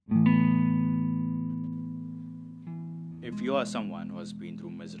If you are someone who has been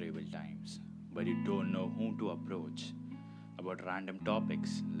through miserable times, but you don't know whom to approach about random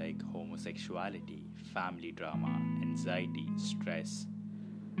topics like homosexuality, family drama, anxiety, stress,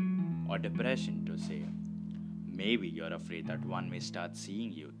 or depression, to say, maybe you're afraid that one may start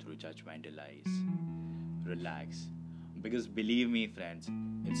seeing you through judgmental eyes. Relax, because believe me, friends,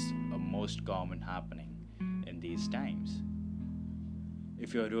 it's a most common happening in these times.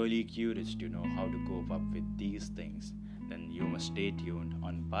 If you're really curious to know how to cope up with these things, then you must stay tuned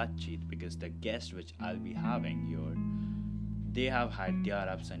on Batcheet because the guest which I'll be having here, they have had their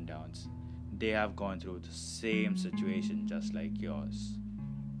ups and downs. They have gone through the same situation just like yours.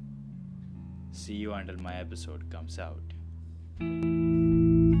 See you until my episode comes out.